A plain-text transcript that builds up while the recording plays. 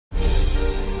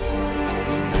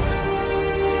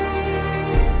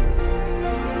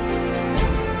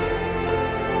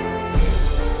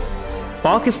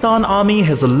Pakistan Army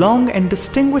has a long and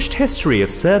distinguished history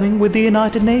of serving with the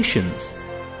United Nations.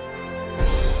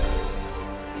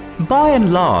 By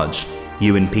and large,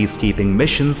 UN peacekeeping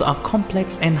missions are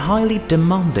complex and highly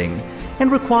demanding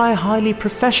and require highly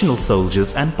professional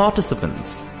soldiers and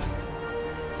participants.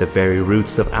 The very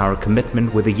roots of our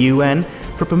commitment with the UN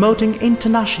for promoting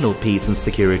international peace and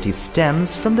security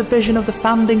stems from the vision of the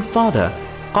founding father,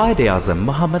 Quaid-e-Azam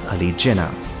Muhammad Ali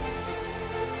Jinnah.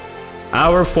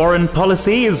 Our foreign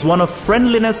policy is one of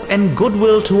friendliness and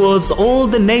goodwill towards all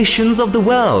the nations of the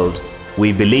world.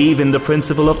 We believe in the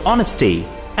principle of honesty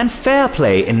and fair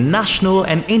play in national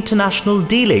and international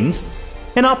dealings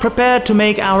and are prepared to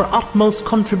make our utmost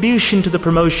contribution to the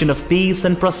promotion of peace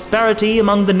and prosperity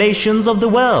among the nations of the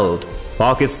world.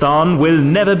 Pakistan will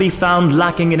never be found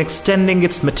lacking in extending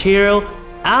its material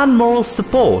and moral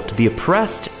support to the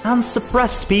oppressed and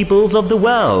suppressed peoples of the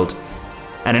world,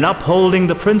 and in upholding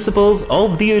the principles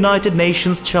of the United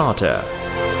Nations Charter.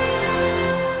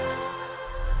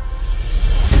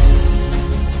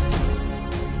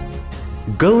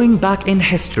 Going back in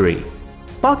history,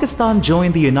 Pakistan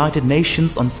joined the United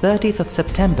Nations on 30th of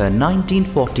September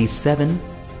 1947,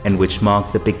 and which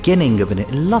marked the beginning of an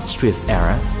illustrious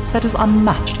era that is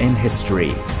unmatched in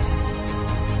history.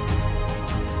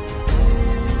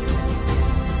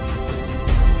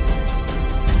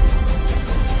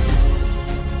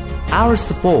 Our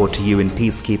support to UN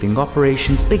peacekeeping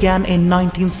operations began in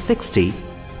 1960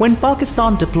 when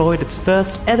Pakistan deployed its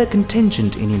first ever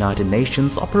contingent in United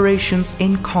Nations operations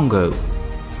in Congo.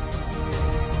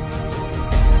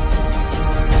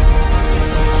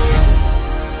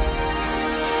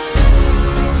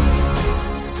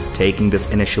 Taking this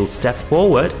initial step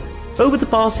forward, over the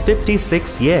past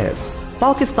 56 years,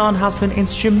 Pakistan has been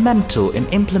instrumental in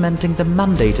implementing the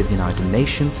mandate of the United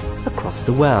Nations across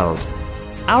the world.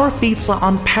 Our feats are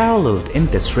unparalleled in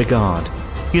this regard.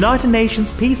 United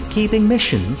Nations peacekeeping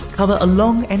missions cover a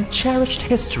long and cherished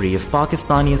history of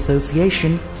Pakistani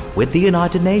association with the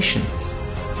United Nations.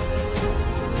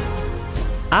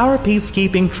 Our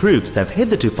peacekeeping troops have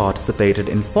hitherto participated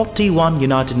in 41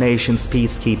 United Nations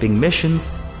peacekeeping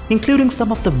missions, including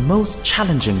some of the most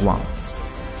challenging ones.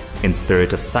 In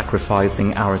spirit of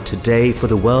sacrificing our today for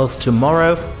the world's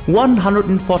tomorrow,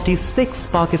 146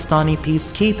 Pakistani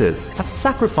peacekeepers have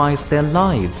sacrificed their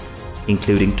lives,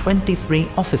 including 23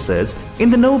 officers,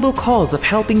 in the noble cause of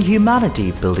helping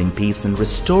humanity building peace and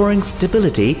restoring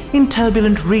stability in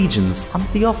turbulent regions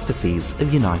under the auspices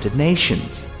of United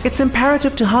Nations. It's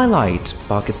imperative to highlight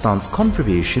Pakistan's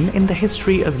contribution in the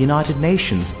history of United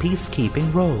Nations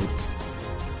peacekeeping roles.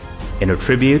 In a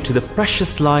tribute to the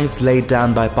precious lives laid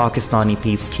down by Pakistani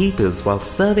peacekeepers while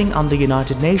serving under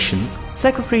United Nations,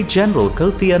 Secretary General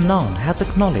Kofi Annan has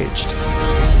acknowledged,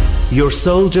 "Your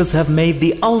soldiers have made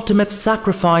the ultimate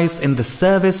sacrifice in the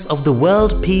service of the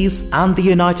world peace and the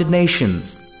United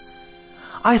Nations.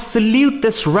 I salute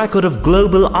this record of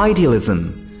global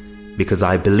idealism because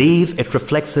I believe it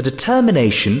reflects a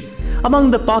determination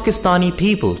among the Pakistani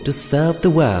people to serve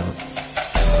the world."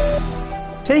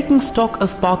 Taking stock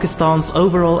of Pakistan's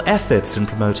overall efforts in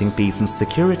promoting peace and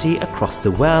security across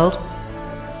the world,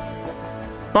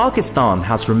 Pakistan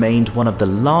has remained one of the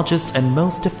largest and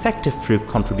most effective troop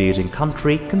contributing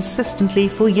country consistently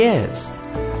for years.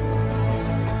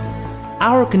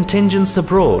 Our contingents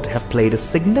abroad have played a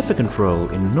significant role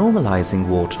in normalizing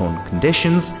war-torn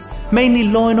conditions, mainly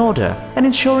law and order, and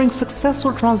ensuring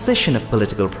successful transition of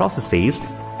political processes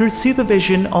through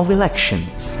supervision of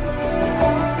elections.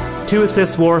 To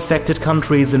assist war-affected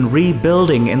countries in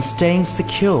rebuilding and staying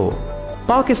secure,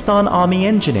 Pakistan Army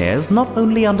engineers not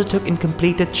only undertook and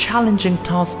completed challenging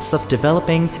tasks of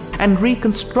developing and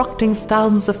reconstructing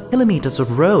thousands of kilometers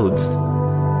of roads,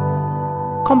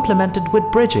 complemented with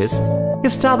bridges,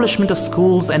 establishment of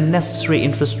schools and necessary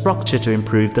infrastructure to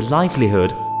improve the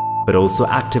livelihood, but also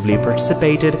actively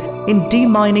participated in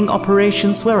demining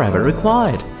operations wherever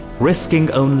required,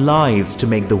 risking own lives to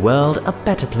make the world a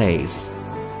better place.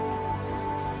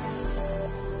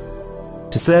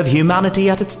 To serve humanity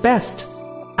at its best,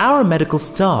 our medical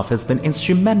staff has been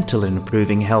instrumental in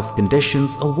improving health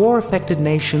conditions of war-affected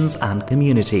nations and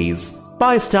communities.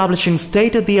 By establishing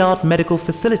state-of-the-art medical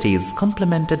facilities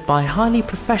complemented by highly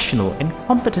professional and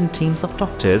competent teams of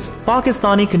doctors,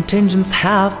 Pakistani contingents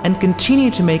have and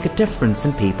continue to make a difference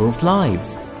in people's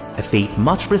lives, a feat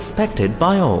much respected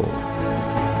by all.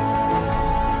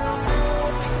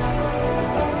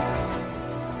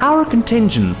 Our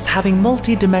contingents, having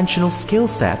multi-dimensional skill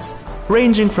sets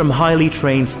ranging from highly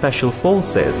trained special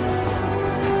forces,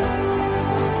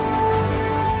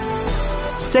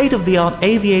 state-of-the-art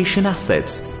aviation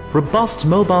assets, robust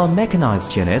mobile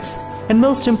mechanized units, and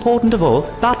most important of all,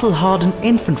 battle-hardened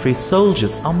infantry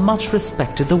soldiers are much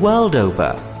respected the world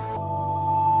over.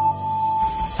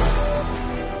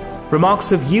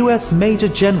 Remarks of U.S. Major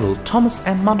General Thomas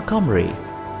N. Montgomery,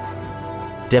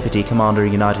 Deputy Commander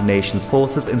United Nations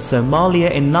Forces in Somalia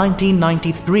in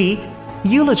 1993,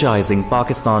 eulogizing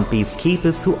Pakistan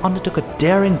peacekeepers who undertook a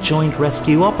daring joint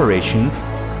rescue operation,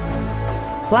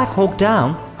 Black Hawk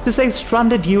Down, to save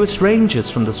stranded US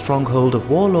Rangers from the stronghold of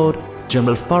warlord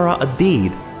General Farah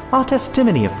Aidid, are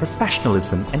testimony of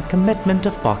professionalism and commitment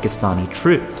of Pakistani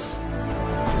troops.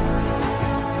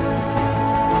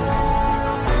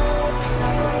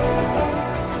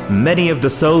 Many of the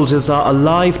soldiers are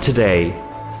alive today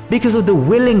because of the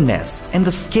willingness and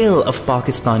the skill of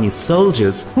Pakistani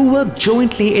soldiers who work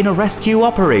jointly in a rescue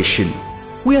operation.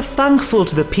 We are thankful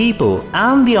to the people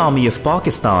and the Army of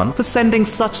Pakistan for sending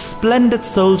such splendid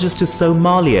soldiers to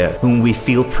Somalia, whom we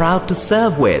feel proud to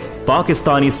serve with.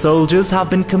 Pakistani soldiers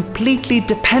have been completely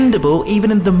dependable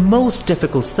even in the most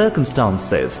difficult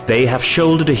circumstances. They have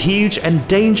shouldered a huge and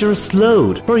dangerous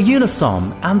load for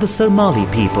UNISOM and the Somali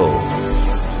people.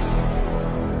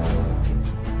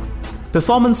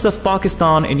 Performance of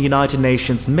Pakistan in United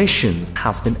Nations mission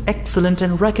has been excellent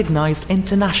and recognized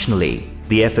internationally.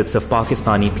 The efforts of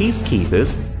Pakistani peacekeepers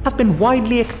have been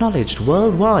widely acknowledged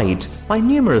worldwide by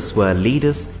numerous world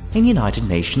leaders in United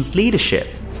Nations leadership.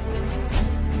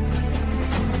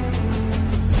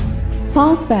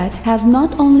 PakBat has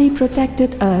not only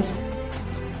protected us,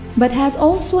 but has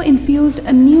also infused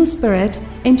a new spirit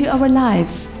into our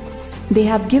lives. They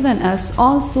have given us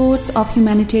all sorts of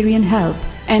humanitarian help,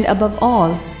 and above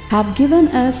all, have given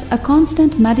us a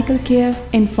constant medical care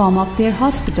in form of their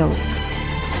hospital.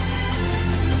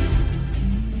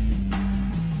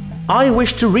 I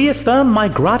wish to reaffirm my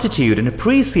gratitude and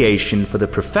appreciation for the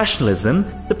professionalism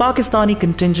the Pakistani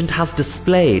contingent has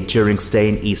displayed during stay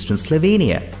in eastern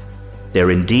Slovenia.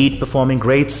 They're indeed performing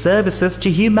great services to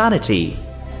humanity.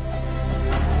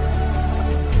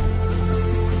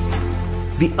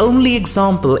 The only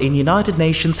example in United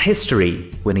Nations history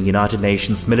when a United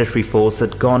Nations military force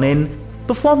had gone in,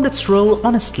 performed its role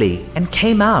honestly and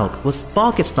came out was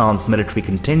Pakistan's military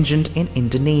contingent in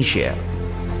Indonesia.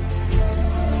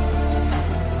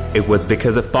 It was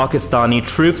because of Pakistani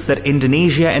troops that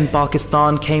Indonesia and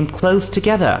Pakistan came close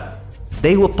together.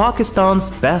 They were Pakistan's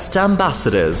best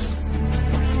ambassadors.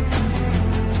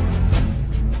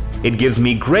 It gives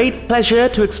me great pleasure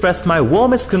to express my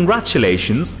warmest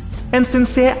congratulations and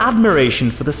sincere admiration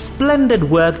for the splendid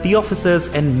work the officers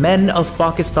and men of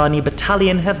Pakistani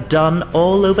Battalion have done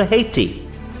all over Haiti.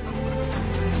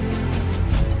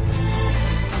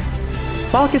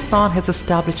 Pakistan has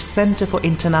established Center for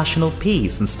International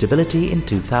Peace and Stability in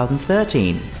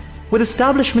 2013. With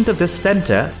establishment of this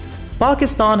center,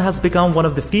 Pakistan has become one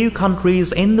of the few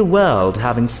countries in the world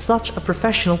having such a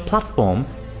professional platform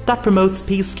that promotes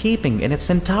peacekeeping in its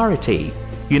entirety.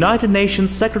 United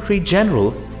Nations Secretary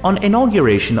General on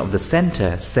inauguration of the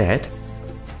center said,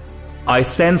 "I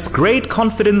sense great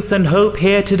confidence and hope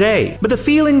here today, but the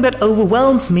feeling that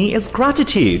overwhelms me is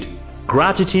gratitude.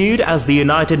 Gratitude as the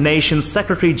United Nations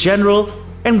Secretary General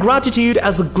and gratitude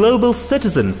as a global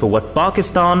citizen for what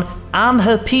Pakistan and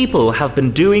her people have been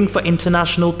doing for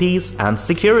international peace and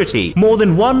security. More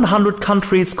than 100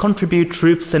 countries contribute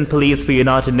troops and police for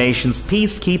United Nations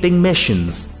peacekeeping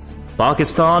missions.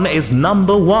 Pakistan is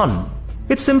number one.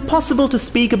 It's impossible to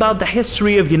speak about the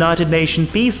history of United Nations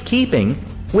peacekeeping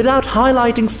without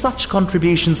highlighting such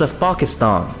contributions of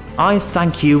Pakistan. I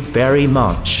thank you very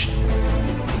much."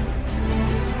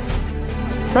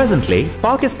 Presently,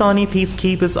 Pakistani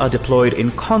peacekeepers are deployed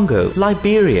in Congo,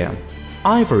 Liberia,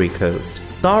 Ivory Coast,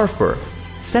 Darfur,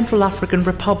 Central African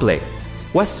Republic,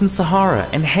 Western Sahara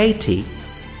and Haiti,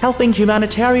 helping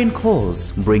humanitarian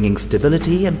cause, bringing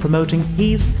stability and promoting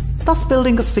peace, thus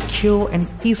building a secure and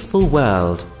peaceful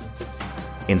world.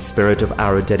 In spirit of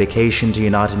our dedication to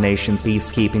United Nations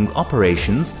peacekeeping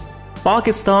operations,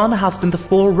 Pakistan has been the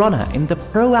forerunner in the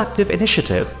proactive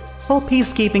initiative for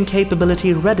Peacekeeping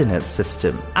Capability Readiness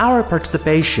System. Our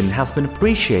participation has been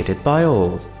appreciated by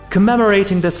all.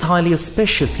 Commemorating this highly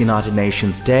auspicious United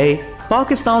Nations Day,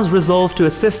 Pakistan's resolve to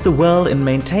assist the world in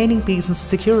maintaining peace and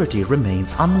security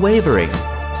remains unwavering.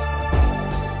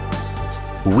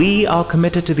 We are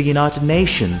committed to the United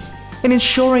Nations in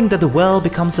ensuring that the world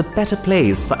becomes a better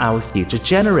place for our future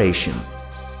generation.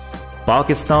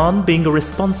 Pakistan, being a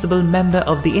responsible member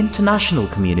of the international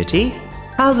community,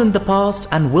 has in the past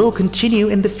and will continue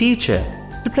in the future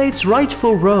to play its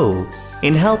rightful role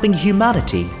in helping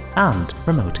humanity and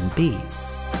promoting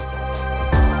peace.